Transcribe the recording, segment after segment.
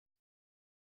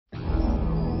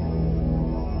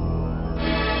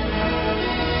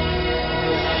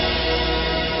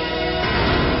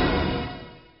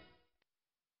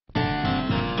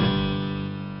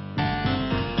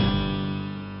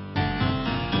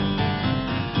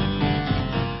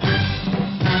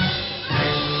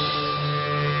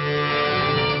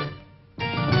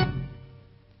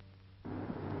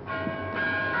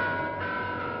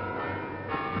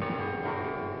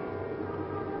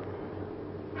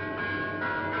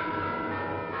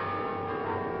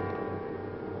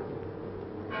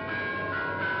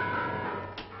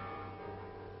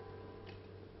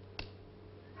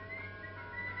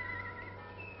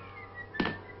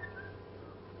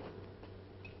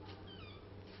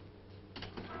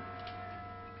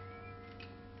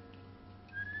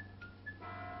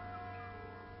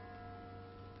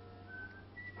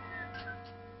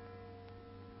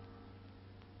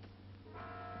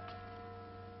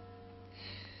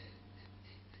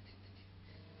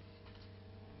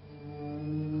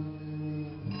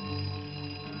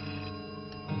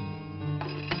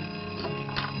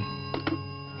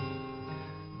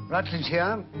Rutledge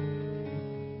here?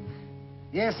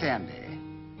 Yes, Andy.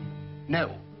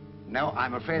 No. No,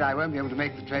 I'm afraid I won't be able to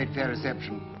make the trade fair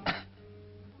reception.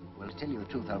 Well, to tell you the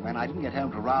truth, old man, I didn't get home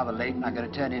till rather late and I'm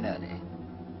going to turn in early.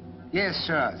 Yes,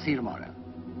 sure. See you tomorrow.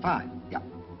 Fine. Yeah.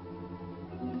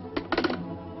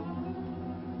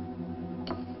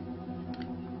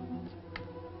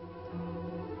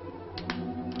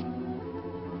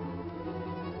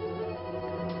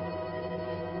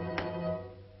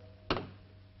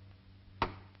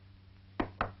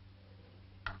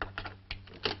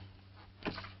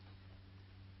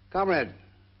 Comrade.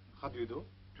 How do you do?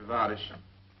 Tovarищ.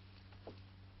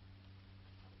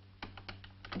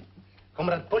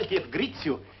 Comrade Poltiev greets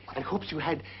you and hopes you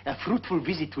had a fruitful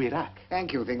visit to Iraq.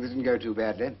 Thank you. Things didn't go too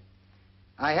badly.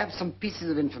 I have some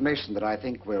pieces of information that I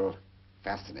think will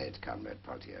fascinate Comrade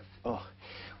Poltiev. Oh,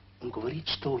 он говорит,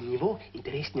 что у него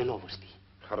интересные новости.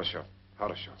 Хорошо,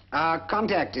 хорошо. Our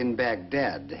contact in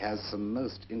Baghdad has some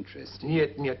most interesting...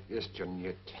 Нет, еще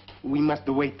нет. We must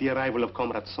await the arrival of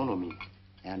Comrade Solomon.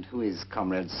 And who is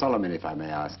Comrade Solomon, if I may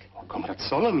ask? Oh, Comrade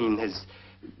Solomon has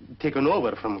taken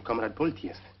over from Comrade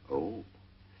Poltiev. Oh.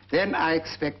 Then I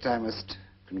expect I must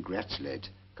congratulate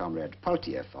Comrade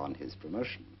Poltiev on his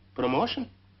promotion. Promotion?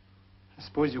 I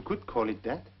suppose you could call it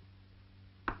that.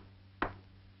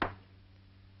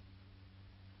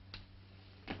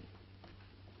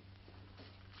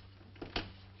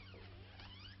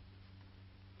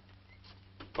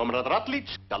 Comrade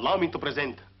Rutledge, allow me to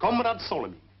present Comrade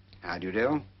Solomon. How do you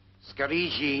do?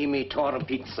 Скоричи ими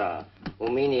торпица. У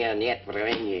меня нет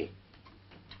времени.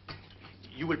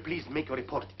 You will please make a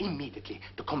report immediately.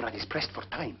 The comrade is pressed for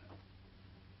time.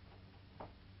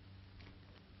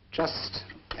 Just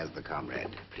as the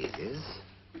comrade pleases.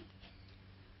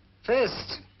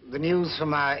 First, the news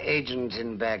from our agent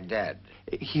in Baghdad.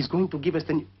 He's going to give us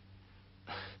the...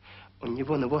 У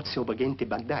него новости об агенте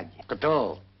Багдаде.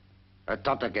 Кто?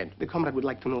 Тот агент. The comrade would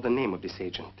like to know the name of this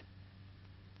agent.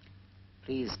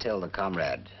 Please tell the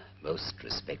comrade, most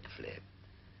respectfully,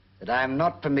 that I'm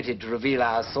not permitted to reveal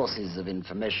our sources of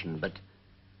information, but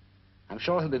I'm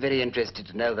sure he'll be very interested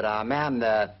to know that our man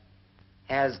there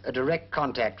has a direct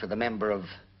contact with a member of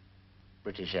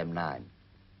British M9.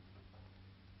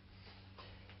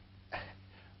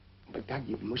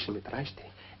 Багдаде мыши метраште,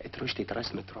 труште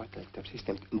трас метроте,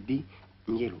 систем ди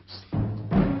нелус.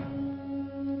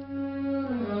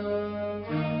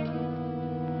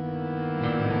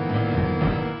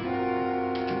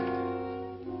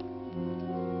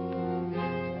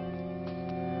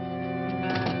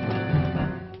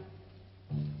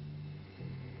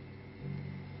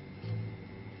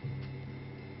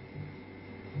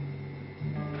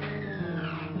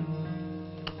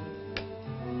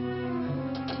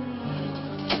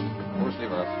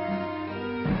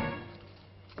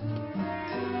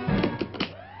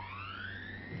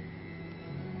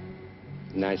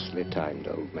 Nicely timed,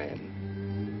 old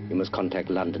man. You must contact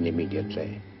London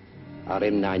immediately. Our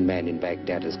M9 man in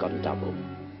Baghdad has gone double.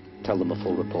 Tell them a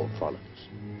full report follows.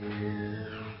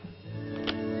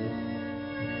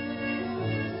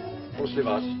 После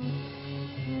вас.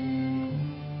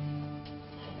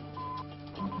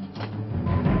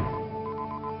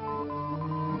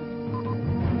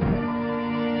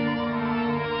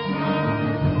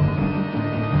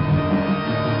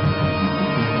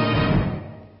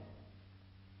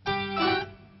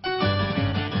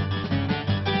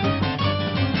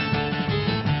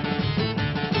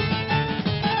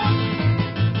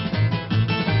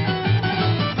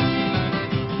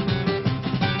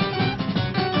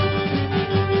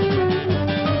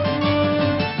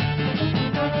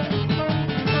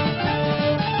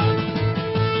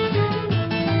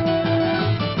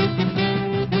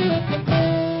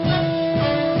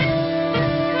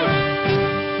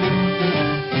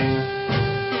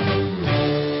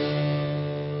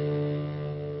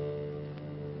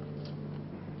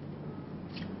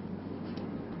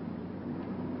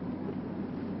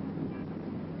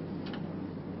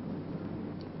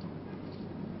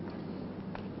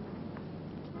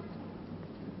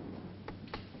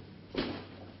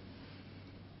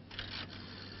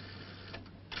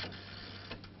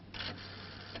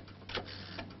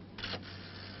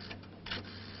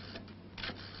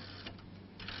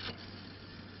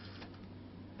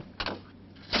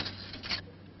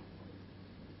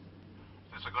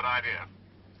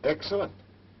 Excellent.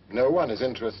 No one is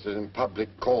interested in public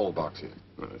call boxes.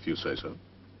 If you say so.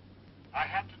 I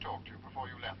had to talk to you before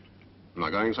you left. Am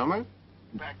I going somewhere?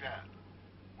 Baghdad.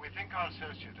 We think our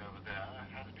associate over there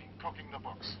has been cooking the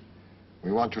books.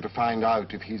 We want you to find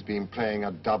out if he's been playing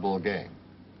a double game.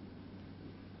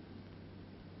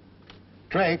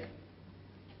 Drake?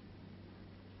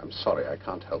 I'm sorry, I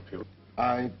can't help you.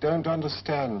 I don't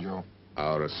understand you.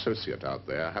 Our associate out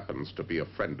there happens to be a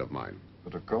friend of mine.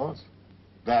 But of course,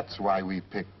 that's why we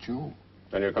picked you.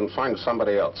 Then you can find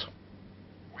somebody else.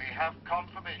 We have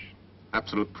confirmation.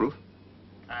 Absolute proof?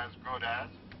 As good as?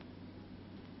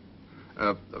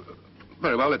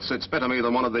 Very well, it's better me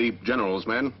than one of the general's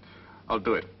men. I'll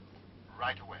do it.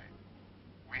 Right away.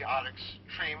 We are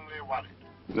extremely worried.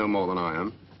 No more than I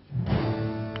am.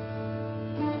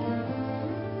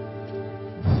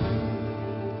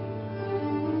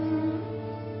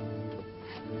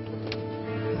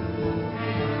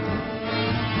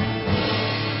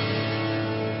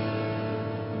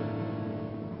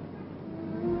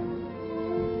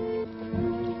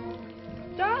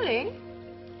 Darling?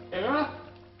 Yeah?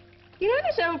 You know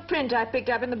this old print I picked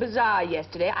up in the bazaar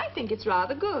yesterday? I think it's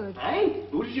rather good. Hey,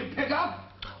 who did you pick up?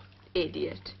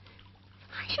 Idiot.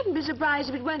 I shouldn't be surprised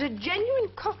if it weren't a genuine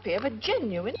copy of a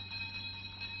genuine...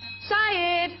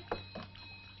 Syed!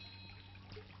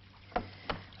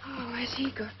 Oh, where's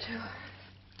he got to?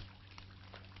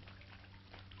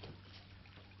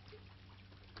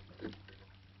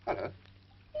 Hello.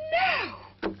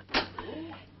 No!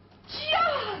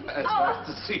 John! It's nice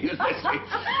to see you, Leslie.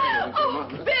 Oh,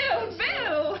 Bill!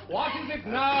 What is it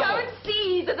now? Come and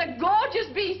see. There's a gorgeous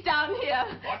beast down here.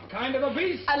 What kind of a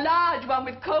beast? A large one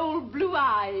with cold blue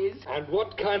eyes. And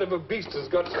what kind of a beast has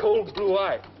got cold blue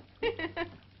eye?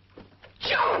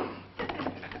 John!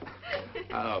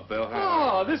 Oh, Bill,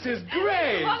 how... Oh, this is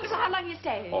great. Wonderful. How long are you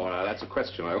staying? Oh, now, that's a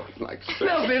question I wouldn't like to say.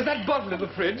 Leslie, is that bottle in the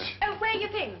fridge? Where are you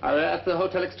things? At the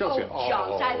Hotel Excelsior. Oh,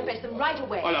 John, I'll fetch them right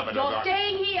away. Oh, no, but You're no.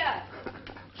 staying here.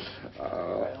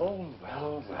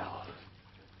 Well.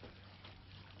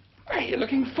 Hey, you're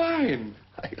looking fine.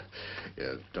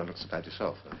 Yeah, don't look so bad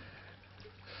yourself.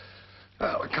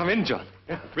 Well, come in, John.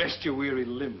 Rest your weary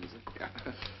limbs. Yeah.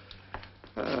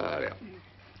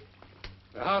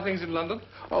 How are things in London?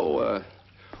 Oh,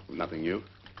 nothing new.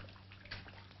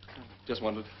 Just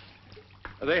wondered.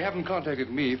 They haven't contacted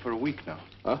me for a week now.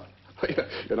 Huh?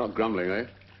 You're not grumbling, eh?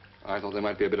 I thought there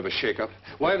might be a bit of a shake-up.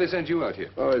 Why have they sent you out here?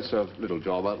 Oh, it's a little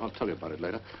job. I'll tell you about it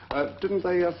later. Didn't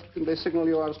they signal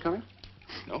you I was coming?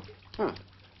 No. Huh.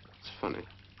 It's funny.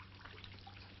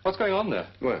 What's going on there?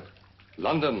 Where?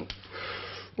 London.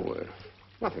 Oh,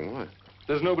 nothing. Why?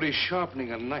 There's nobody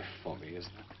sharpening a knife for me, is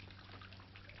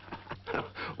there?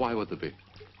 Why would there be?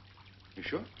 You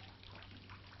sure?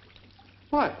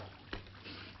 Why?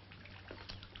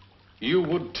 You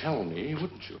would tell me,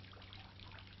 wouldn't you?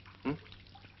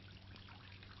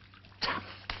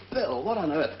 Bill, what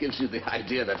on earth gives you the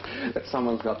idea that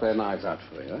someone's got their knives out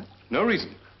for you, eh? No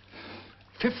reason.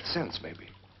 Fifth sense, maybe.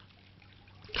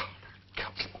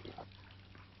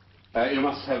 You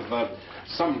must have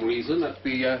some reason at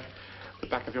the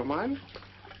back of your mind.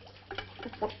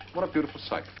 What a beautiful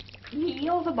sight. Me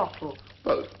or the bottle?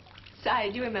 Both.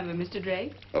 Syed, do you remember Mr.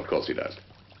 Drake? Of course he does.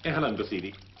 Ahlan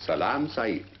Basidi. Salam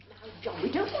Saeed. John,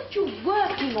 we don't want you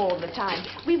working all the time.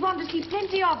 We want to see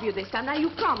plenty of you this time. Now, you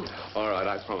promise. All right,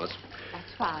 I promise.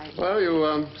 That's fine. Well,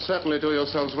 you certainly do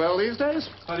yourselves well these days.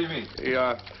 What do you mean?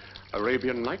 The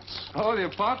Arabian Nights. Oh, the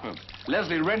apartment.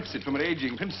 Leslie rents it from an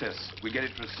aging princess. We get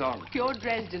it for a song. Pure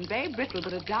Dresden. Very brittle,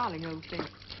 but a darling old thing.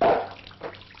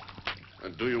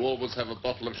 And do you always have a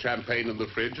bottle of champagne in the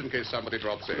fridge in case somebody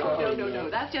drops in? No.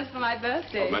 That's just for my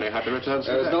birthday. Many happy returns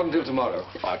to It's not until tomorrow.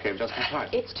 I came just in time.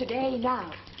 It's today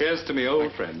now. Here's to me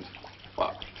old friend.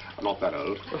 Well, I'm not that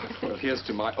old. Well, here's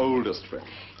to my oldest friend.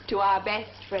 To our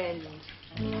best friends.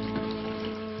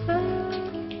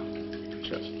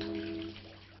 Cheers.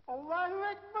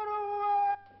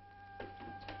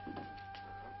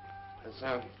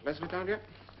 Has Leslie down yet?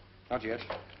 Not yet.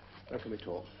 Where can we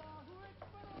talk?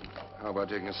 How about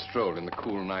taking a stroll in the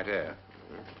cool night air?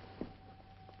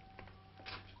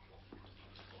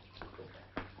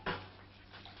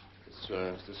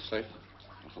 Is this safe?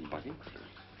 Nothing bugging?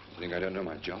 You think I don't know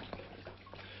my job?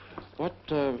 What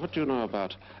do you know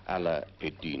about Allah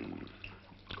Eddin?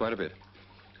 Quite a bit.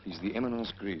 He's the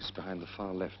eminence grise behind the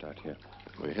far left out here.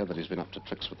 We hear that he's been up to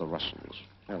tricks with the Russians.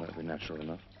 Well, that'd be natural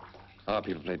enough. Our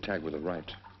people play tag with the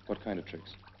right. What kind of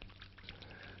tricks?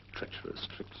 Treacherous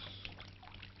tricks.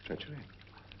 Treachery.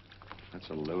 That's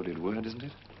a loaded word, isn't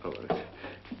it? Oh,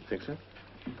 think so?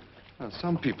 Well,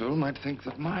 some people might think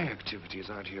that my activities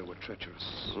out here were treacherous.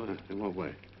 Oh, in what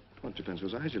way? Well, it depends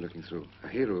whose eyes you're looking through. A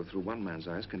hero through one man's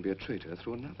eyes can be a traitor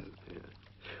through another. Yeah.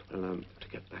 Well, to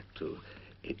get back to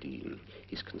Eddin,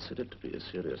 he's considered to be a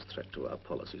serious threat to our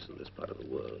policies in this part of the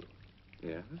world.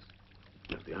 Yes?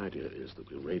 Now, the idea is that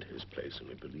we raid his place and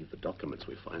we believe the documents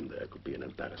we find there could be an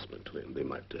embarrassment to him. They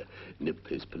might nip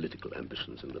his political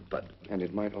ambitions in the bud. And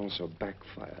it might also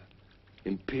backfire.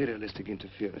 imperialistic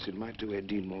interference. It might do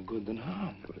Dean more good than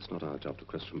harm. Well, it's not our job to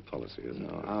question policy, is it?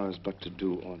 No, ours but to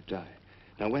do or die.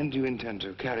 Now, when do you intend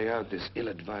to carry out this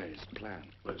ill-advised plan?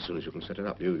 Well, as soon as you can set it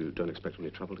up. You don't expect any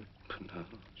trouble? No,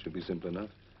 should be simple enough.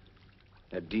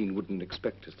 That Dean wouldn't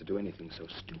expect us to do anything so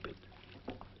stupid.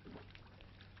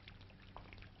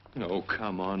 Oh,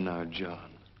 come on now,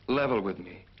 John. Level with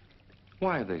me.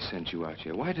 Why have they sent you out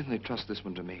here? Why didn't they trust this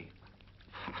one to me?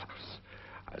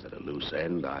 I was at a loose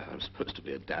end. I'm supposed to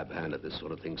be a dab hand at this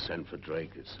sort of thing. Send for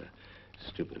Drake. It's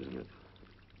stupid, isn't it?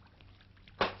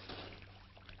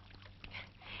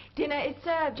 Dinner is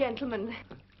served, gentlemen.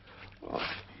 Oh.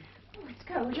 Let's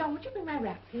go. John, would you bring my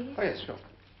wrap, please? Oh, yes, sure.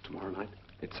 Tomorrow night.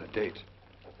 It's a date.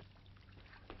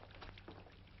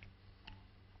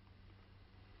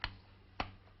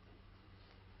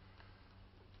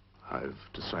 I've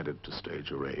decided to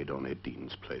stage a raid on Ed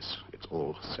Dean's place. It's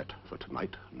all set for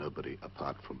tonight. Nobody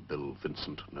apart from Bill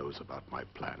Vincent knows about my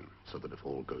plan, so that if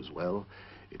all goes well,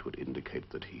 it would indicate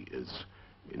that he is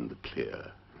in the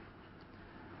clear.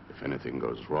 If anything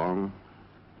goes wrong,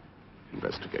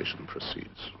 investigation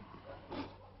proceeds.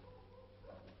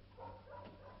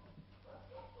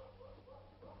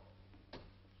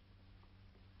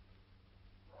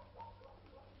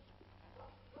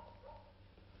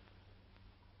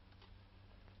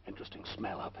 Interesting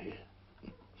smell up here.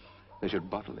 They should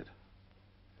bottle it.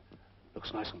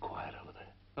 Looks nice and quiet over there.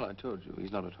 Well, I told you,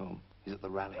 he's not at home. He's at the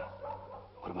rally.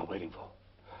 What am I waiting for?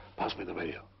 Pass me the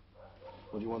radio.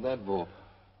 What do you want that for?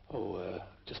 Oh,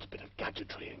 just a bit of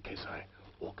gadgetry in case I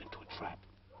walk into a trap.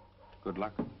 Good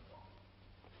luck.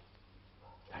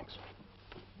 Thanks.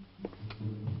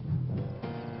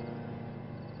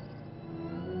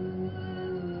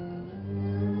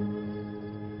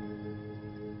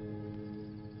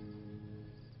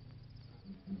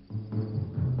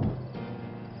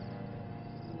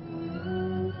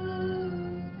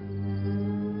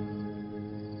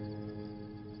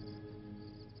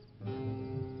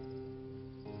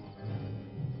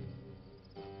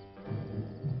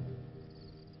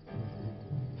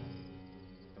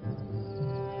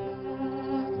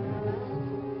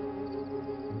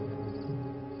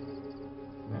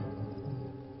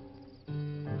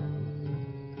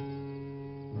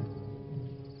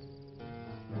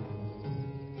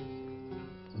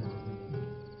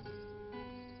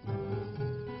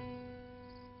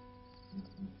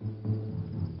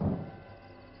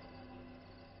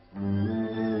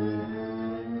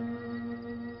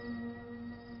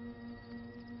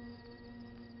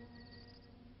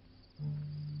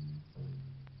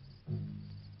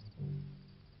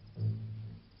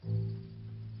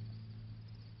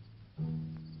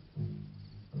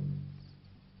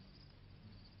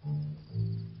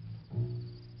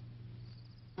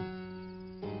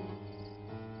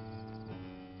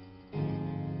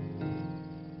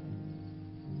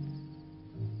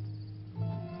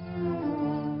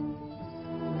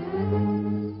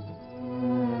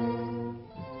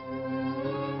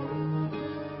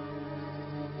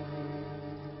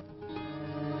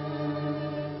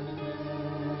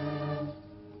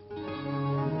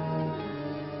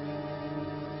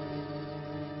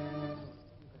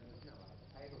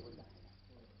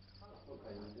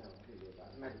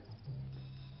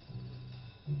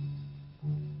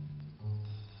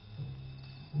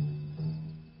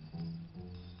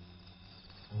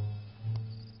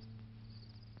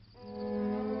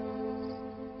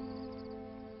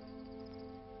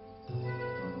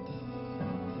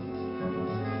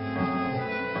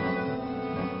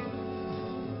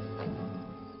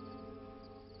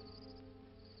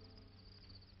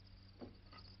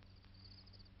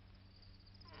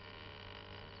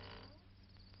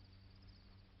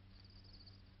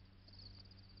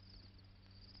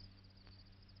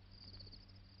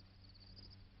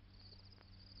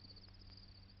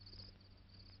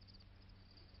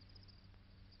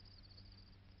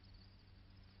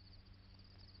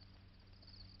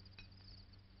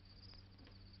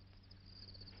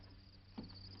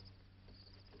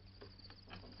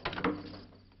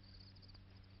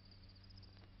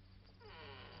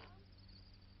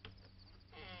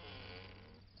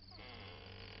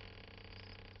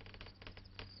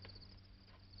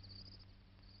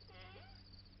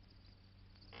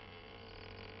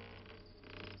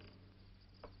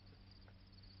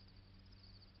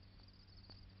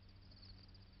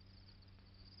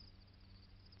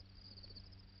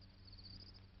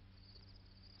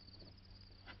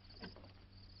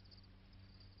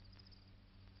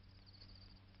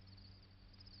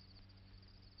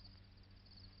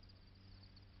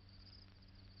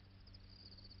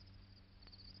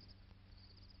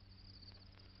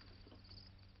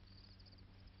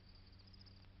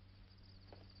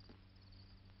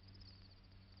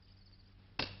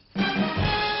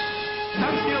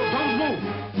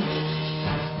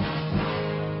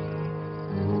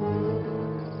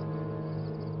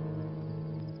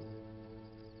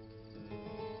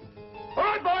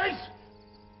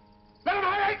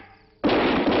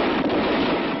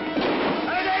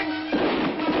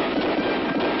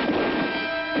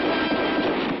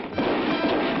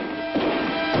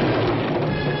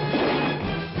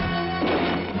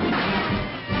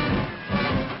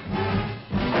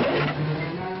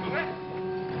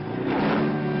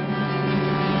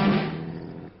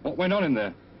 went on in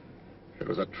there? It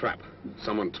was a trap.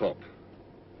 Someone talked.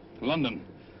 London.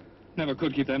 Never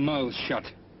could keep their mouths shut.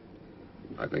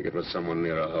 I think it was someone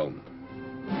nearer home.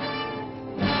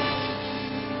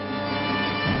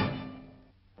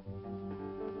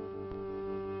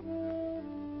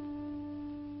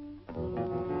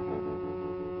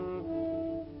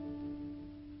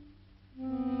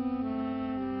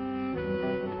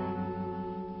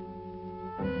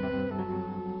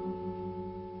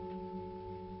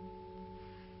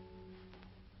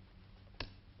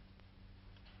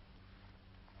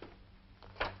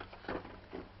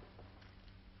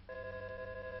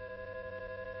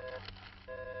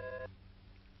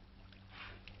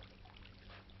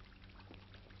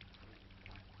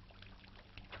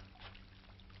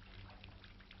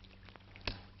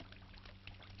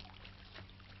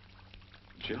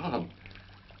 John,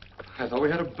 I thought we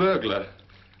had a burglar.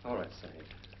 All right, Said.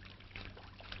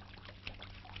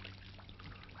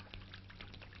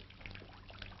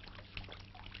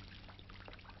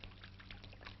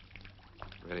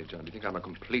 Really, John, do you think I'm a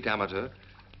complete amateur?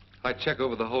 I check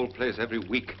over the whole place every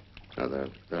week. No,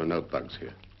 there are no bugs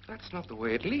here. That's not the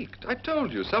way it leaked. I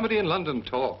told you, somebody in London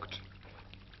talked.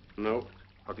 No.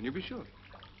 How can you be sure?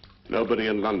 Nobody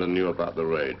in London knew about the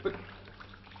raid. But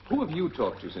who have you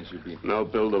talked to since you've been here? No,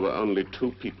 Bill, there were only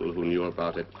 2 people who knew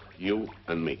about it. You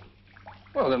and me.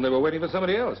 Well, then they were waiting for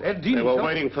somebody else. Ed Dean. They were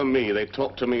waiting for me. They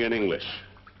talked to me in English.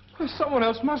 Well, someone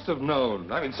else must have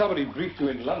known. I mean, somebody briefed you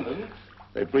in London.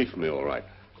 They briefed me, all right.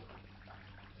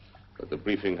 But the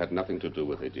briefing had nothing to do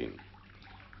with Edine.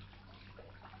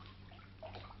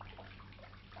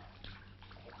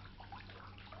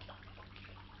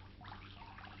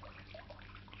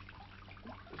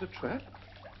 It was a trap?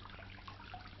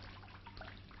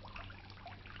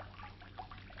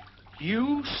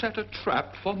 You set a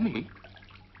trap for me?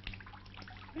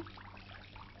 Do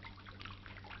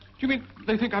you mean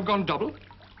they think I've gone double?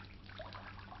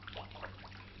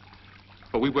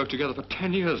 Well, we've worked together for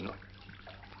 10 years now.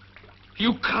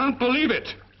 You can't believe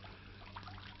it.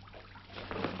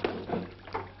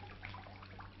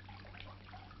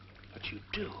 But you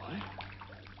do, eh?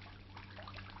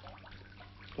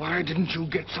 Why didn't you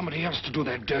get somebody else to do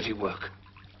that dirty work?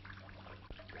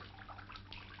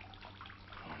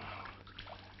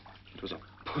 It was a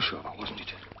pushover, wasn't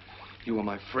it? You were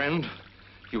my friend.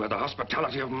 You had the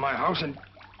hospitality of my house, and...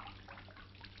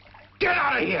 Get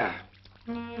out of here!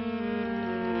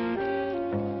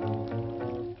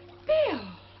 Bill!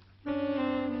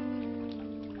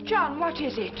 John, what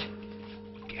is it?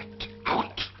 Get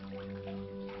out!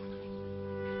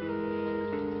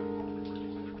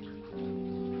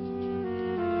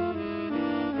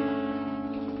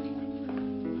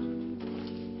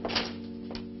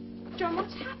 John,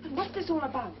 what's happened? What's this all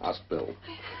about? Ask Bill.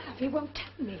 He won't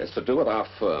tell me. It's to do with our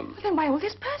firm. Well, then why all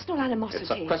this personal animosity?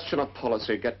 It's a question of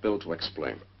policy. Get Bill to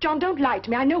explain. John, don't lie to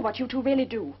me. I know what you two really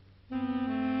do. How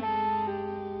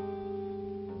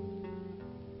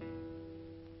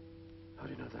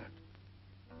do you know that?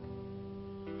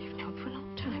 You've known for a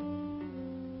long time.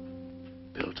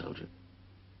 Bill told you.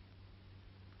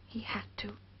 He had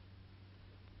to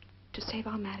save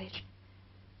our marriage.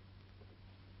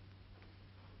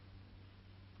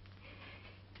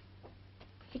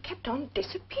 He kept on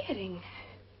disappearing.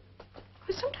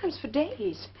 Well, sometimes for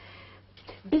days.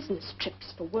 Business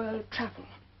trips for world travel.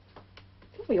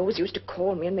 He always used to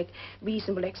call me and make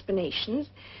reasonable explanations.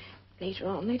 Later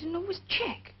on, they didn't always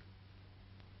check.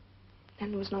 Then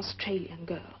there was an Australian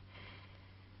girl.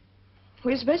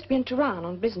 We were supposed to be in Tehran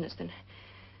on business. Then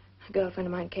a girlfriend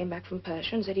of mine came back from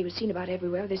Persia and said he was seen about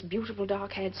everywhere with this beautiful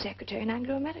dark-haired secretary, an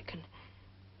Anglo-American.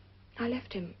 I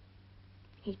left him.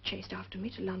 He chased after me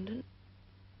to London.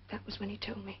 That was when he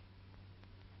told me.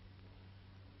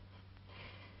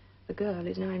 The girl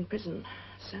is now in prison.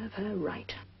 Serve her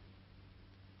right.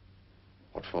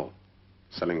 What for?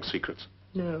 Selling secrets?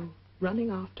 No, running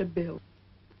after Bill.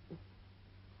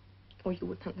 Oh, you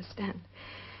wouldn't understand.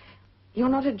 You're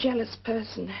not a jealous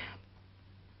person.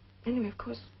 Anyway, of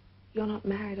course, you're not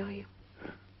married, are you?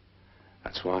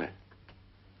 That's why.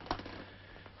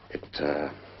 It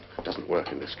doesn't work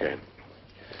in this game.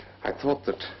 I thought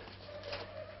that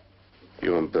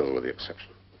you and Bill were the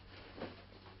exception.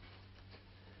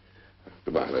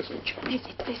 Goodbye, Leslie. John, is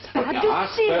it this bad? Yeah, Do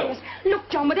ask serious. Look,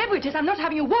 John, whatever it is, I'm not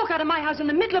having you walk out of my house in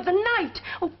the middle of the night.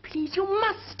 Oh, please, you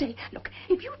must stay. Look,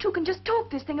 if you two can just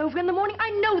talk this thing over in the morning, I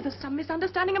know there's some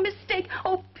misunderstanding, a mistake.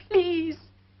 Oh, please.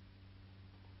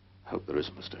 Hope there is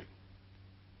a mistake.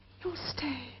 You'll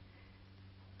stay.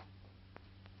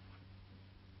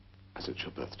 As it's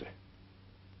your birthday.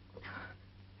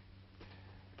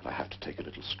 But I have to take a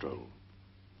little stroll.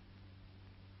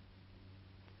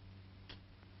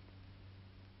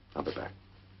 I'll be back.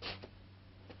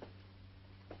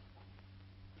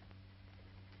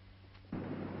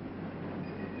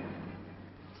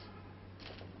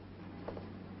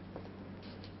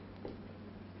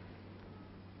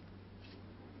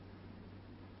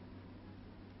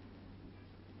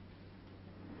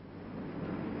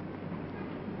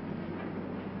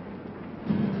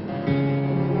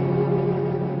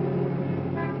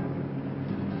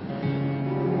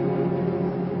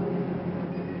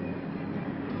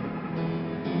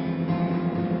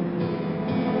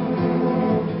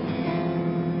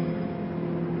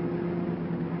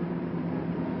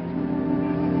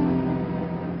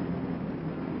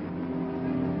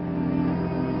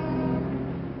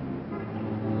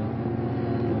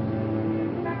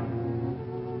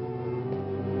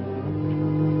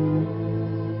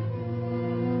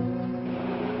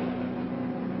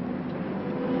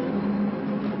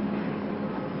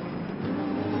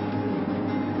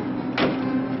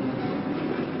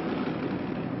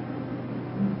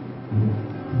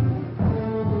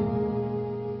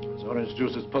 Orange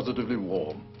juice is positively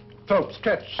warm. Phelps,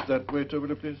 catch that waiter, will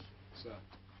you please? Sir.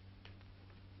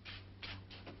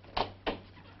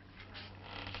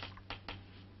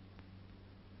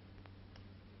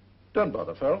 Don't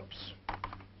bother, Phelps.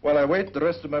 While I wait, the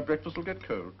rest of my breakfast will get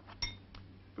cold.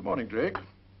 Good morning, Drake.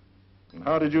 And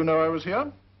how did you know I was here?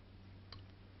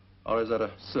 Or is that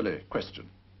a silly question?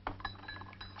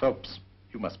 Phelps,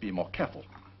 you must be more careful.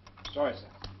 Sorry, sir.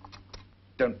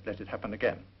 Don't let it happen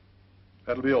again.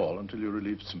 That'll be all until you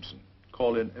relieve Simpson.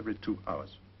 Call in every 2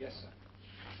 hours. Yes,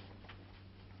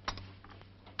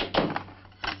 sir.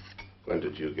 When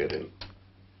did you get in?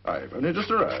 I've only just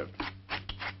arrived.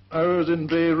 I was in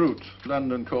Beirut.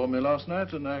 London called me last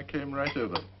night, and I came right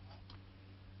over.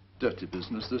 Dirty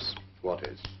business, this. What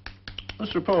is?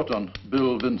 This report on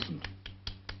Bill Vincent.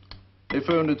 They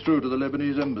phoned it through to the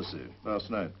Lebanese embassy last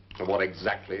night. So what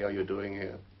exactly are you doing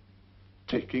here?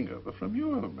 Taking over from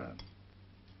you, old man.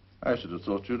 I should have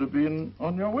thought you'd have been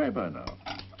on your way by now.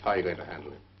 How are you going to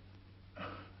handle it?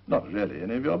 Not really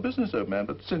any of your business, old man,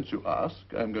 but since you ask,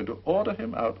 I'm going to order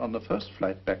him out on the first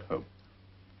flight back home.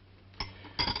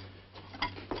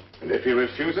 And if he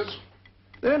refuses?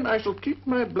 Then I shall keep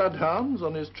my bloodhounds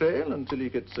on his trail until he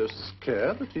gets so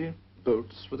scared that he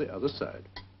bolts for the other side.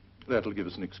 That'll give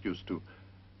us an excuse to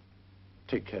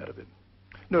take care of him.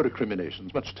 No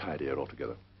recriminations, much tidier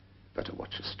altogether. Better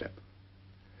watch your step.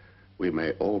 We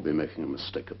may all be making a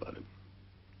mistake about him.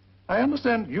 I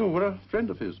understand you were a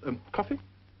friend of his. Coffee?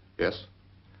 Yes,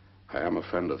 I am a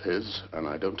friend of his, and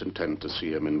I don't intend to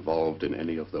see him involved in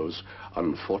any of those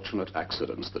unfortunate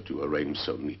accidents that you arranged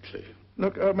so neatly.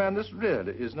 Look, old man, this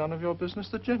really is none of your business.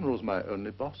 The General's my only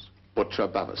boss. Butcher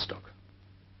Baverstock.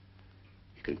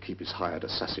 He can keep his hired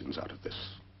assassins out of this.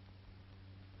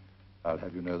 I'll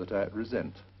have you know that I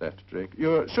resent that, Drake.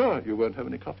 You're sure you won't have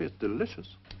any coffee? It's delicious.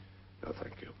 No,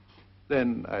 thank you.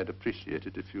 Then I'd appreciate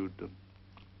it if you'd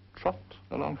trot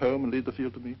along home and leave the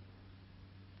field to me.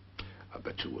 I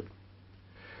bet you would.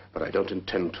 But I don't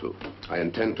intend to. I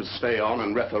intend to stay on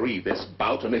and referee this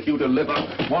bout, and if you deliver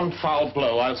one foul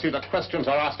blow, I'll see that questions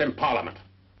are asked in Parliament.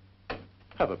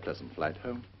 Have a pleasant flight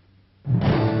home.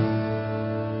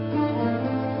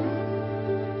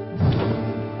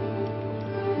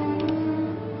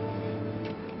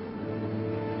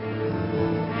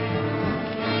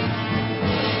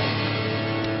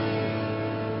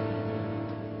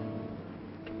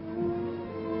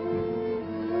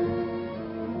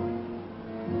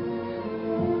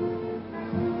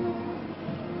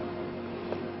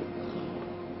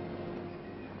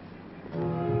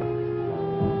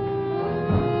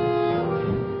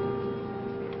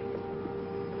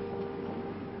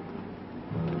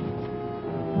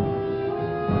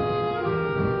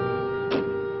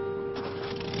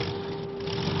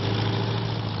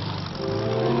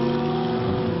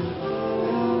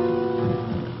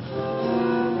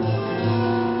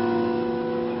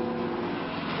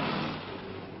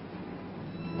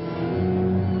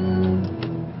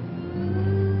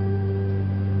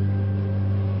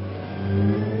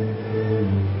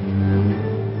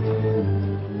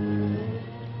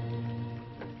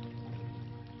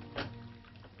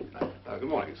 Good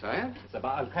morning, Syed.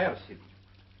 Sabah al-Khair, Sidi.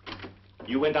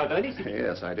 You went out early, Sidi?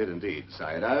 Yes, I did indeed,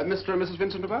 Syed. Mr. and Mrs.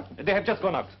 Vincent about? They have just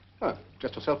gone out. Oh,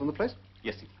 just yourself in the place?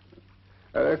 Yes,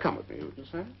 Sidi. Come with me, would you,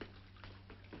 Syed?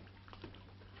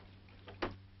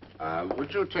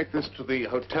 Would you take this to the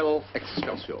Hotel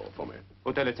Excelsior for me?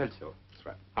 Hotel Excelsior. That's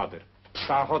right. حاضر.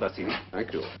 تعهد سيدي.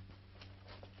 Thank you.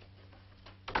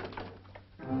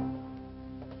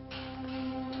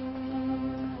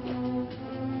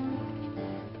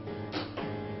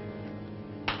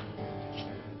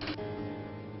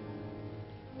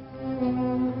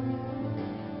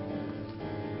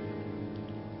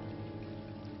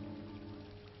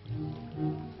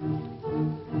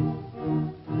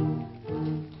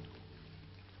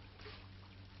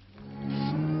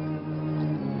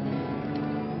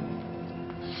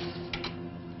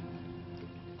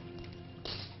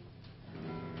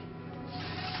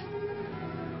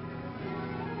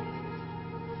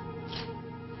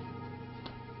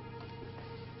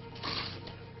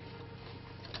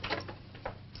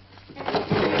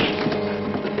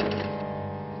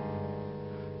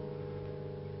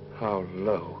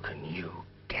 low can you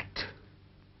get?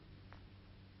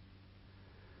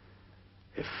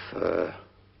 If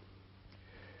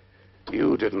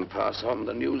you didn't pass on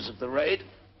the news of the raid,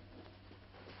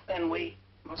 then we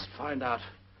must find out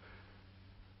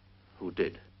who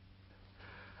did.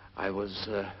 I was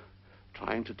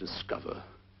trying to discover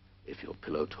if your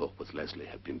pillow talk with Leslie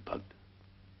had been bugged.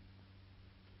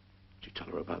 Did you tell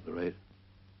her about the raid?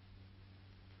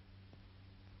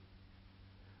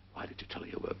 Why did you tell her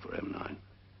you worked for M9?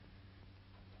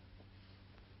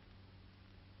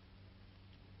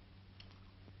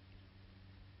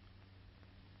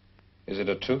 Is it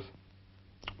a truth?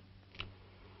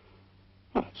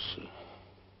 Well, it's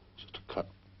just a cut.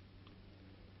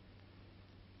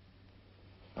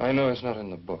 I know it's not in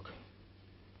the book.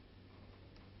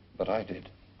 But I did.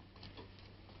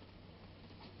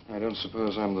 I don't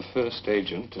suppose I'm the first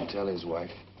agent to tell his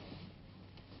wife.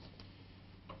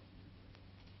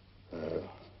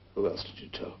 Who else did you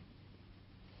tell?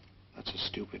 That's a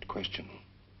stupid question.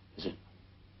 Is it?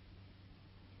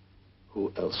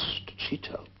 Who else did she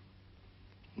tell?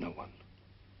 No one.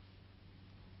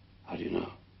 How do you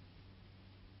know?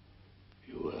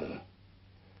 You,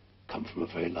 come from a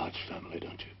very large family,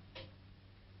 don't you?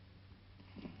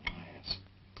 Yes.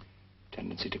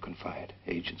 Tendency to confide.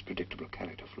 Agent's predictable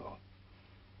character flaw.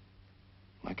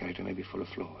 My character may be full of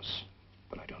flaws,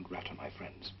 but I don't rat on my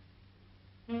friends.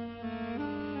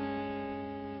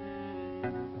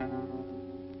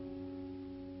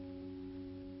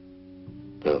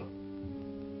 Bill,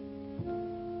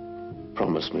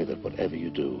 promise me that whatever you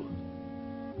do,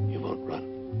 you won't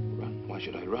run. Run? Why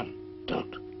should I run?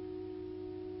 Don't.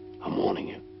 I'm warning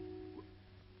you.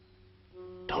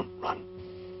 Don't run.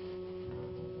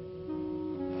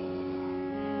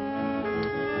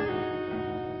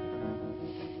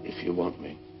 If you want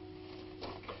me,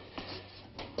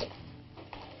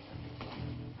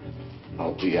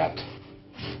 I'll be at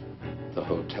the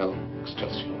Hotel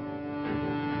Excelsior.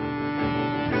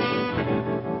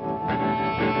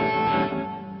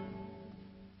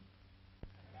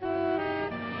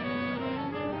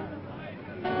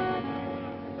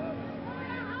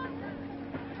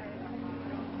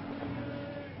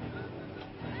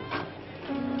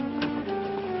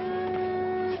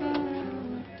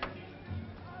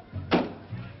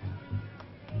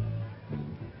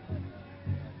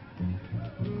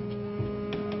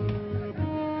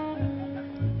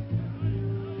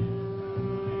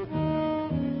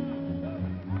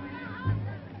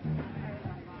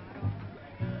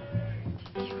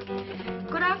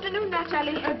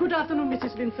 Good afternoon,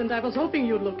 Mrs. Vincent. I was hoping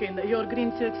you'd look in. Your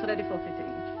green silk's ready for fitting.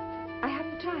 I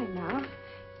haven't time now.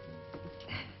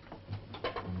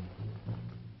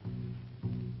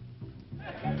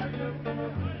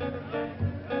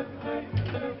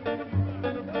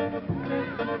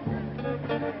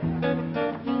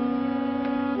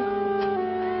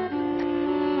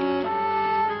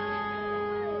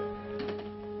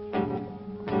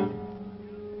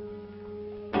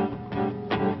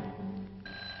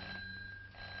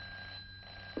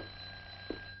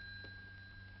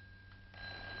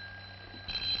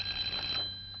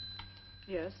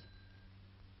 Yes.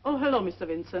 Oh, hello, Mr.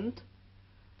 Vincent.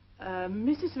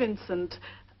 Mrs. Vincent,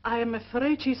 I am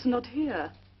afraid she's not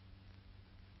here.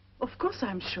 Of course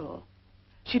I'm sure.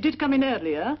 She did come in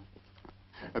earlier.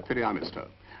 A pity I missed her.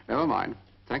 Never mind.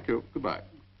 Thank you. Goodbye.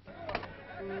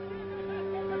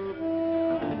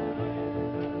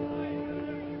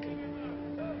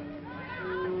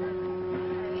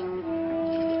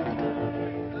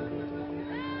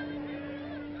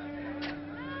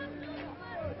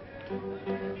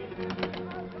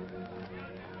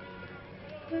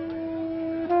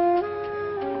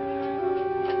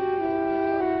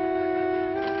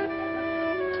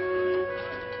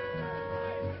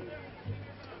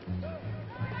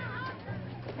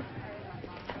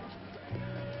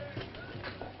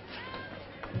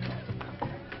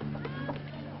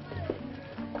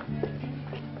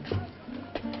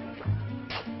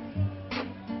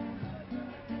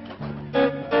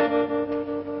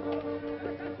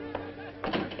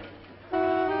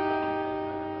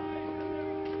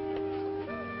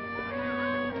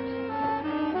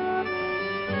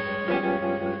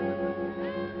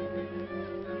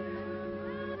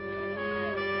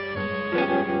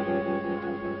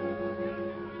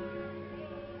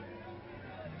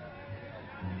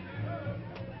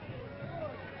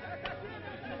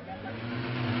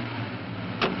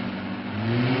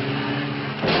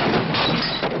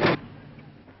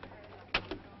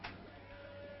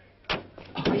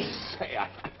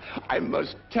 I'm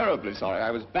most terribly sorry.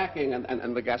 I was backing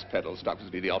and the gas pedal stopped. It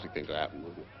was an idiotic thing to happen.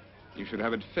 You should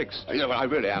have it fixed. Yeah, well, I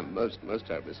really am most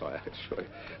terribly sorry, I assure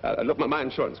you. Look, my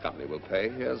insurance company will pay.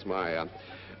 Here's my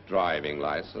driving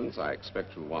license. I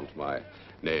expect you'll want my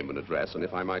name and address, and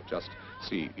if I might just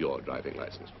see your driving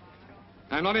license.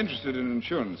 I'm not interested in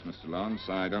insurance, Mr. Lawrence.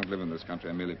 I don't live in this country.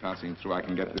 I'm merely passing through. I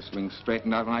can get this thing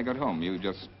straightened out when I get home. You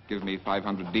just give me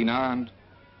 500 dinar and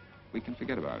we can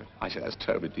forget about it. I say that's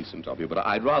terribly decent of you, but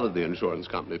I'd rather the insurance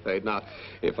company paid. Now,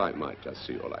 if I might just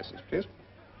see your license, please.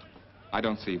 I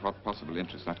don't see what possible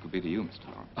interest that could be to you, Mr.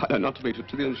 Lawrence. No, not to me, to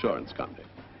the insurance company.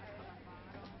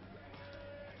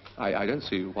 I don't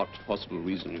see what possible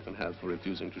reason you can have for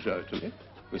refusing to show it to me.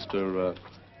 Mr.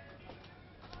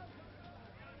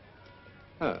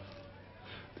 Oh.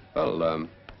 Well,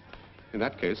 in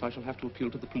that case, I shall have to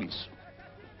appeal to the police.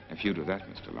 If you do that,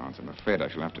 Mr. Lawrence, I'm afraid I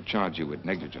shall have to charge you with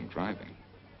negligent driving.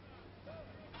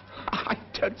 I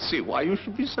don't see why you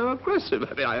should be so aggressive.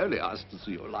 I mean, I only asked to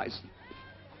see your license.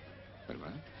 Very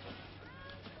well.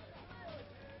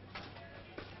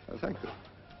 Thank you.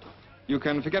 You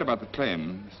can forget about the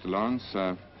claim, Mr.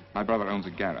 Lawrence. My brother owns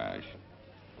a garage.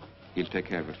 He'll take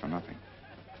care of it for nothing.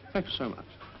 Thank you so much.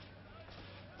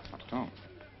 Not at all.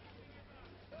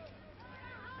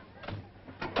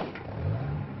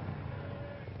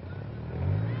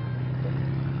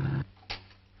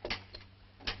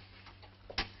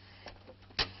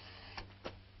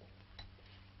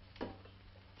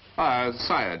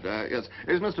 Syed, yes.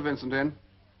 Is Mr. Vincent in?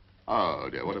 Oh,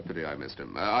 dear, what a pity I missed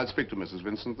him. I'll speak to Mrs.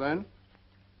 Vincent, then.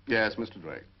 Yes, Mr.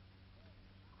 Drake.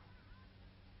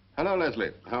 Hello,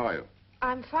 Leslie. How are you?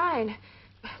 I'm fine.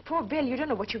 Poor Bill, you don't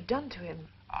know what you've done to him.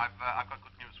 I've got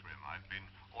good news for him. I've been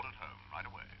ordered home right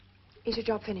away. Is your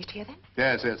job finished here, then?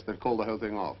 Yes, they've called the whole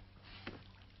thing off.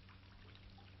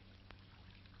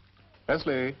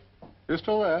 Leslie, you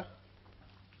still there?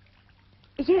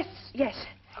 Yes. This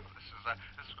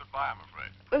is goodbye, I'm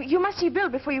afraid. You must see Bill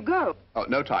before you go. Oh,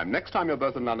 no time. Next time you're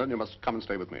both in London, you must come and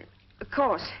stay with me. Of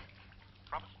course.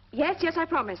 Promise? Yes, I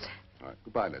promise. All right.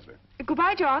 Goodbye, Leslie.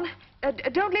 Goodbye, John.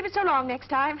 Don't leave it so long next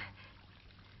time.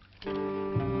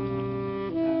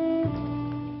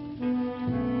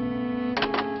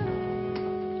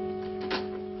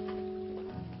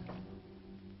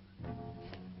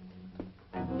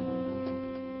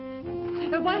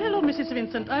 Why, hello, Mrs.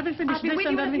 Vincent. I will finish I'll be this with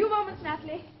and you in then a few moments,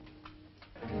 Natalie.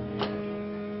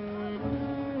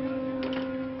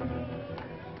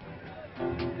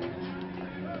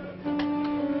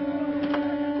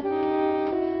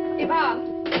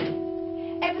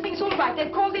 Ivan, everything's all right.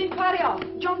 They've called the inquiry off.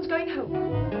 John's going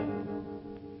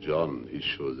home. John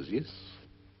issues yes.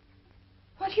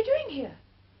 What are you doing here?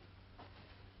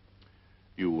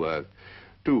 You,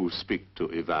 do speak to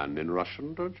Ivan in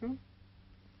Russian, don't you?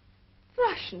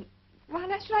 Russian? Why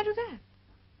on earth should I do that?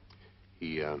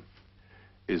 He,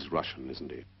 is Russian,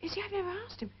 isn't he? Is he? I've never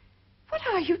asked him. What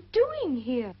are you doing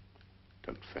here?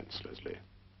 Don't fence, Leslie.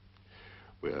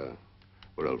 We're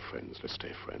old friends. Let's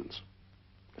stay friends.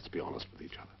 Let's be honest with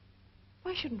each other.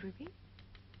 Why shouldn't we be?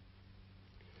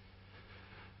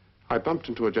 I bumped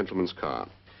into a gentleman's car.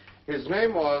 His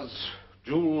name was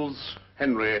Jules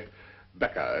Henry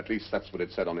Becker. At least that's what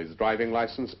it said on his driving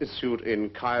license, issued in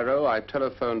Cairo. I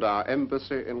telephoned our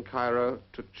embassy in Cairo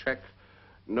to check.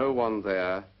 No one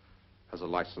there has a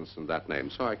license in that name,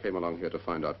 so I came along here to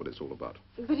find out what it's all about.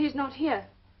 But he's not here.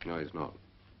 No, he's not.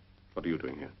 What are you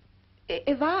doing here?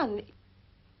 Ivan.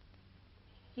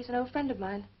 He's an old friend of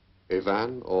mine.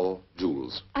 Ivan or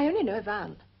Jules? I only know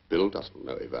Ivan. Bill doesn't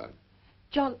know Ivan.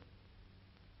 John,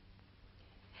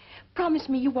 promise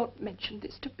me you won't mention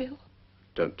this to Bill.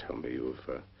 Don't tell me you've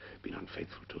been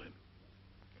unfaithful to him.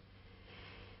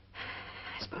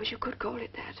 I suppose you could call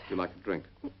it that. Do you like a drink?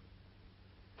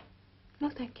 No,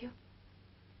 thank you.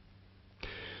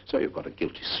 So you've got a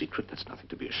guilty secret. That's nothing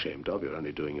to be ashamed of. You're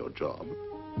only doing your job.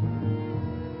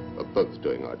 We're both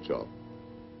doing our job.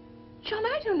 John,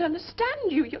 I don't understand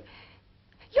you.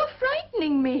 You're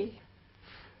frightening me.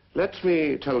 Let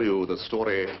me tell you the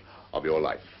story of your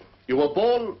life. You were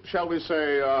born, shall we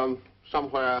say,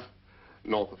 somewhere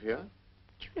north of here.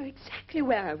 You know exactly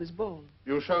where I was born.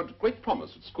 You showed great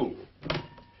promise at school,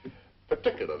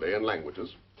 particularly in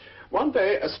languages. One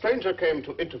day, a stranger came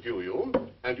to interview you,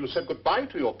 and you said goodbye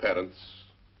to your parents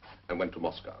and went to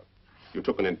Moscow. You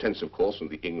took an intensive course in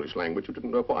the English language. You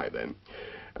didn't know why then.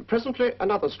 And presently,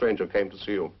 another stranger came to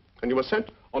see you, and you were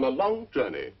sent on a long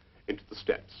journey into the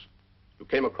steppes. You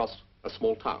came across a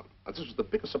small town, and this was the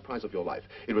biggest surprise of your life.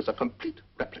 It was a complete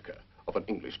replica of an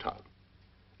English town.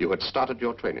 You had started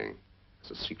your training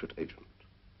as a secret agent.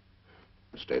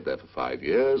 You stayed there for 5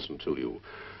 years until you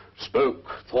spoke,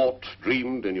 thought,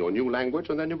 dreamed in your new language,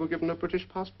 and then you were given a British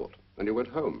passport, and you went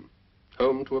home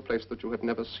home to a place that you had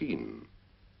never seen.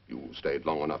 You stayed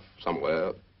long enough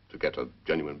somewhere to get a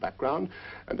genuine background,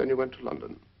 and then you went to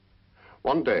London.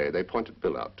 One day, they pointed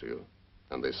Bill out to you,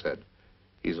 and they said,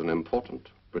 he's an important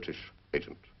British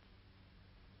agent.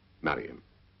 Marry him.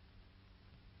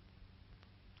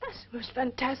 That's the most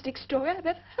fantastic story I've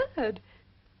ever heard.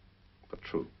 But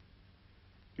true.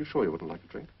 You sure you wouldn't like a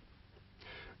drink?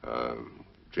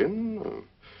 Gin,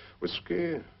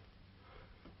 whiskey,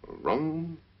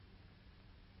 rum,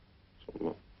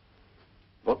 some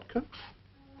vodka?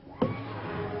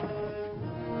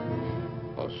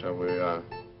 Or shall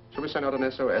we send out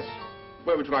an SOS?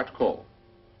 Where would you like to call?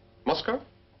 Moscow?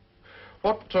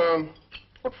 What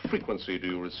frequency do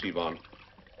you receive on?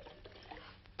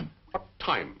 What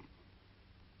time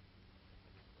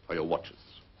are your watches?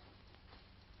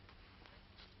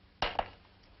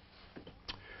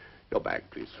 Your bag,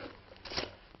 please.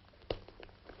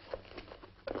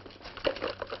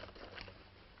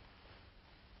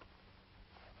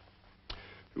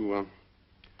 You,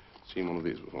 seen one of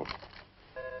these before?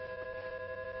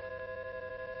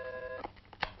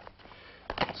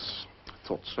 Yes,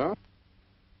 thought so.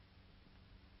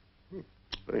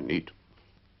 Very neat.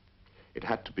 It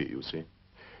had to be, you see.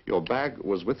 Your bag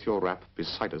was with your wrap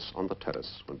beside us on the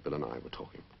terrace when Bill and I were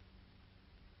talking.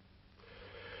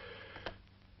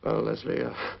 Well, Leslie,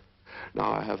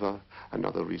 now I have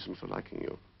another reason for liking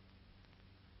you.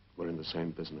 We're in the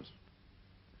same business.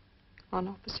 On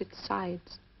opposite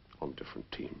sides. On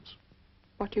different teams.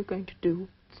 What are you going to do?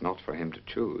 It's not for him to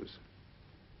choose.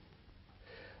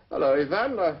 Hello,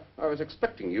 Ivan. I was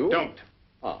expecting you. Don't.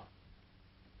 Ah.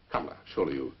 Come now,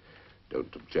 surely you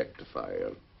don't object if I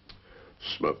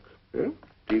smoke, yeah?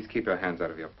 Please keep your hands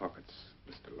out of your pockets,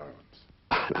 Mr. Lawrence.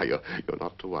 Now, you're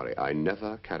not to worry. I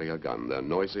never carry a gun. They're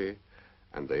noisy,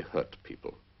 and they hurt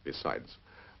people. Besides,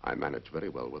 I manage very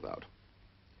well without.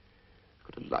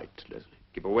 Got a light, Leslie.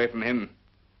 Keep away from him.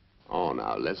 Oh,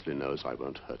 now, Leslie knows I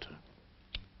won't hurt her.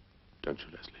 Don't you,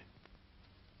 Leslie?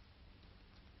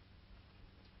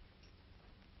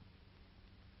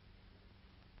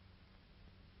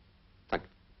 Thank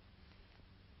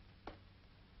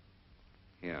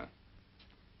you. Here.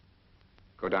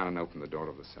 Go down and open the door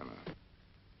of the cellar.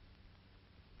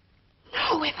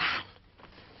 No, Ivan.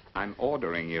 I'm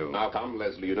ordering you. Now, come,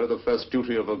 Leslie. You know the first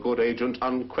duty of a good agent,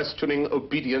 unquestioning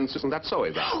obedience. Isn't that so,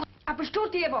 Ivan? No. A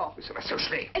bestoelt Evo. We shall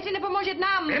associate. Het is in de pomožet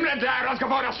nám. Himmel daar, als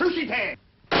gevoel associate.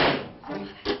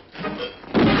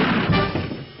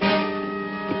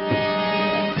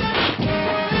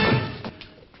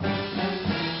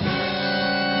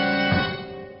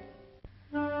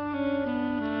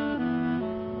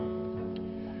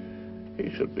 He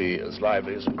should be as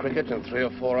lively as a cricket in 3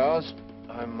 or 4 hours.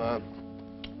 I'm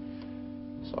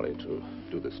sorry to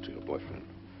do this to your boyfriend.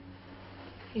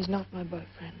 He's not my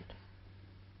boyfriend.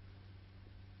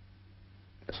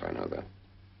 Yes, I know that.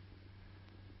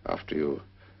 After you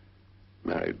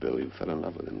married Bill, you fell in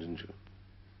love with him, didn't you?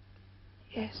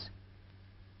 Yes.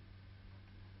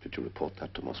 Did you report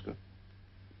that to Moscow?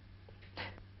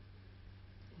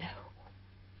 No.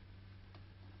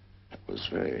 That was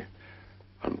very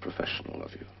unprofessional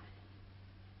of you.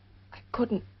 I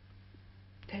couldn't.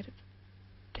 They'd have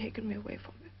taken me away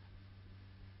from him.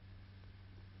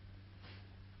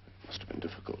 It must have been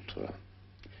difficult.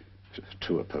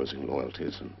 Two opposing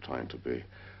loyalties and trying to be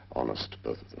honest,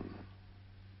 both of them.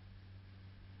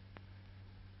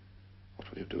 What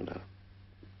will you do now?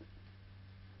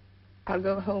 I'll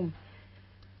go home.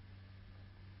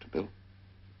 To Bill?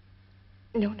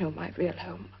 No, my real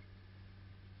home.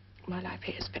 My life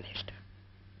here is finished.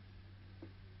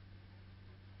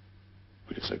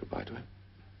 Will you say goodbye to him?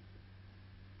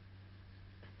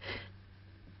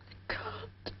 I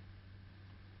can't.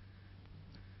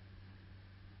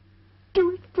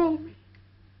 Do it for me.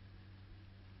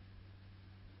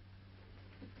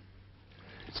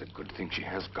 It's a good thing she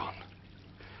has gone.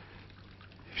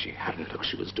 If she hadn't, look,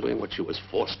 she was doing what she was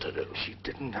forced to do. She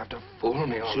didn't have to fool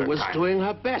me all the time. She was doing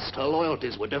her best. Her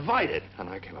loyalties were divided. And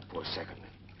I came up for a second.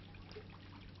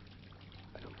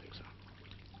 I don't think so.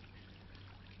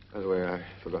 By the way, I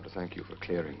forgot to thank you for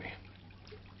clearing me.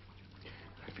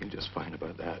 I feel just fine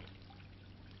about that.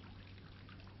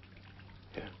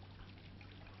 Yeah.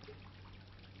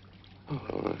 Oh,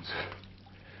 well,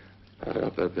 I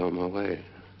better be on my way.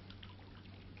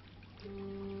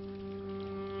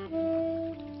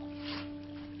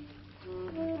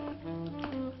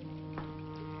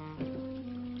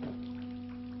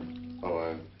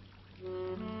 Oh,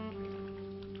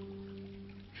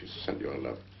 she sent you a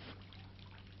love.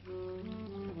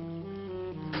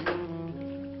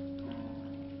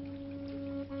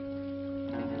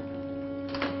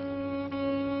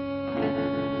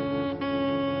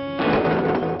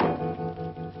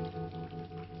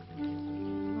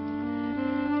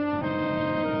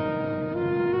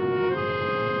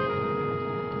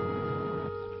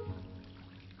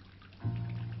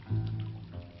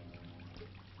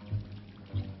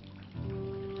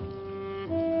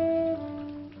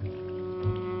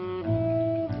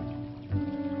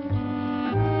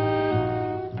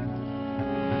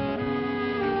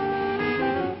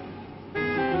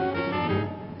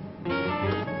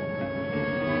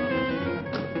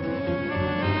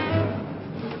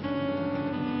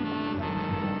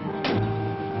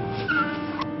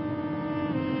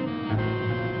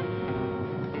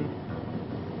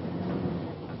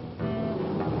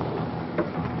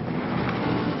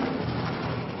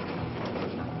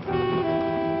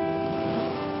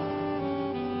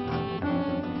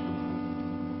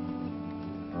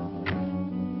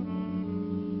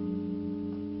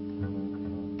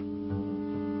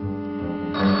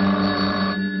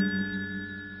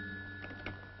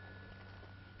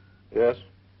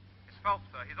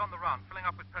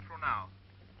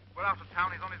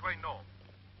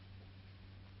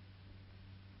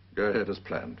 Go ahead as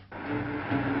planned.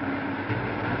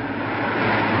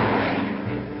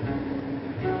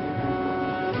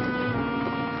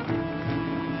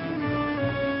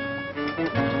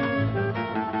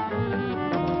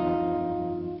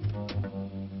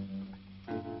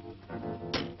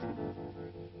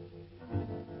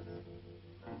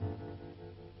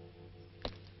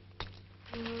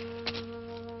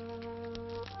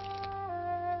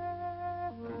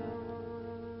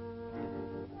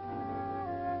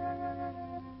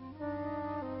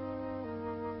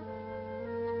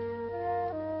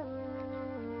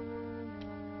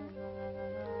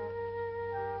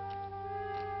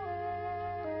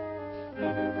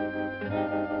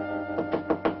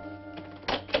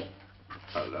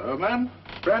 Hello, ma'am.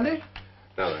 Brandy?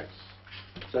 No, thanks.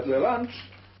 Settle your lunch.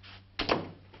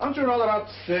 Aren't you rather out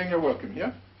saying you're welcome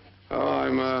here? Oh,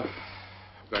 I'm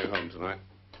going home tonight.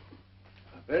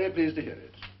 Very pleased to hear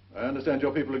it. I understand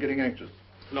your people are getting anxious.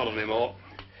 Not anymore.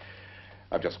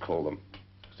 I've just called them.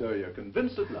 So you're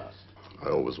convinced at last. I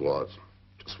always was.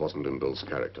 Just wasn't in Bill's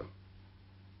character.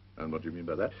 And what do you mean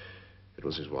by that? It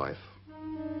was his wife.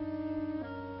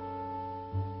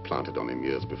 Planted on him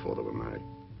years before they were married.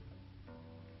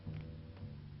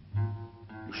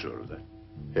 You sure of that?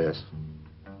 Yes.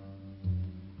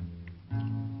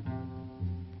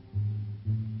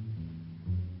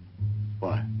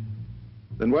 Why?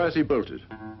 Then why is he bolted?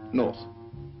 North?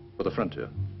 For the frontier?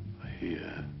 He,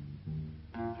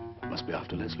 must be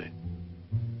after Leslie.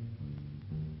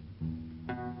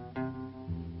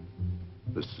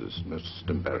 This is most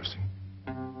embarrassing.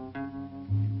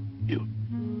 You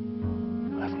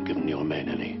haven't given your men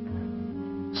any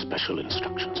special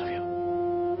instructions, have you?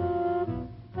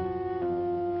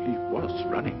 He was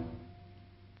running.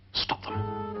 Stop them.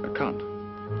 I can't.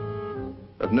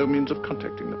 I've no means of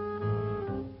contacting them.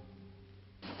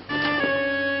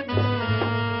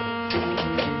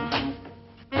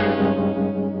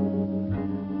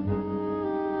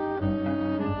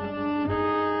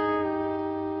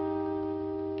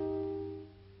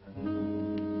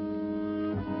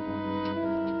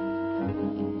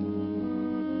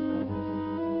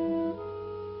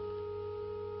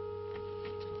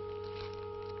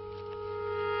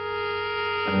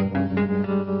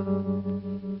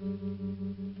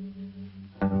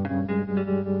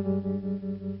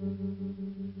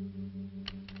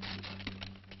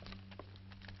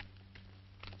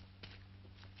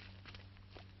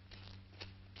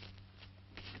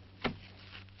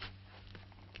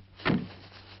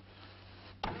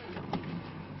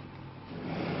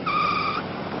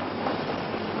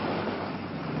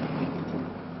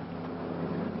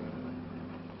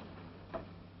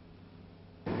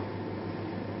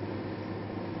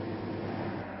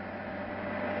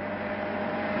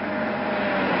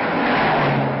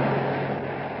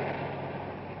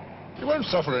 You won't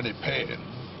suffer any pain.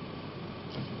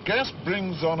 Gas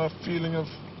brings on a feeling of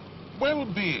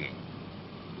well-being.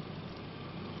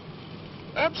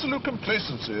 Absolute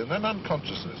complacency and then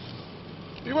unconsciousness.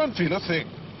 You won't feel a thing.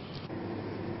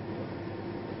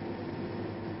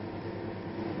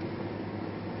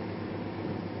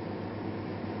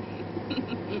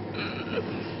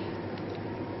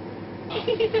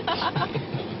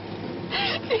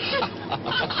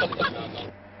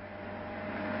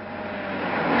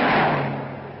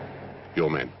 Your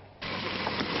men.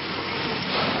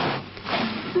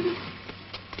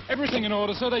 Everything in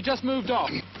order, sir. They just moved off.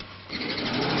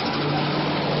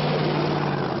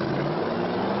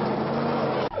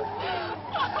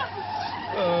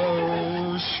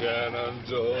 Oh,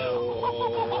 Shenandoah,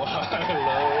 I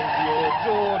love your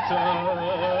daughter.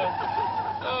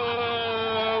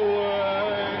 Away,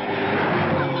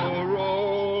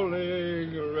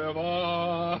 rolling river.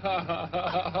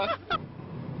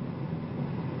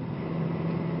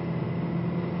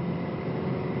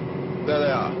 There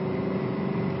they are.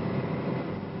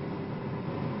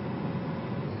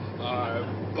 I'm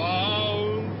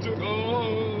bound to go.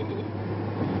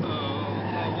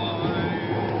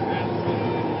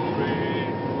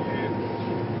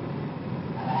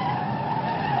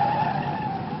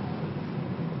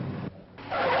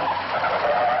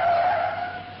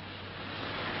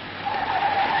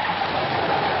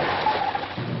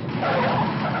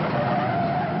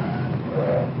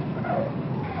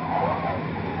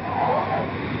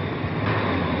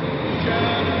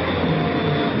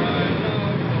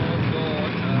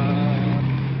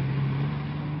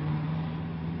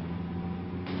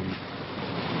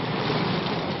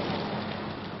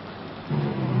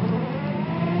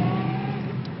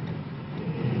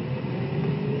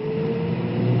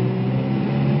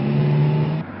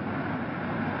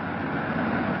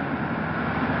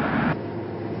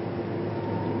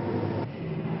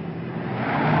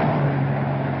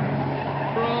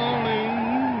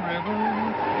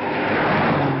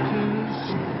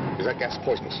 gas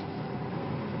poisonous?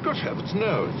 Good heavens,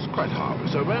 no. It's quite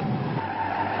harmless, old man.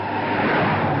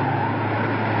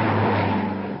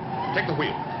 Take the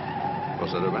wheel.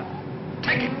 What's that, old man?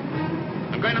 Take it.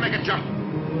 I'm going to make a jump.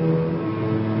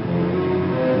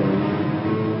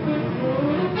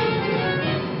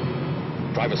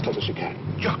 Drive as close as you can.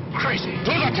 You're crazy.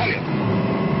 Do as I tell you.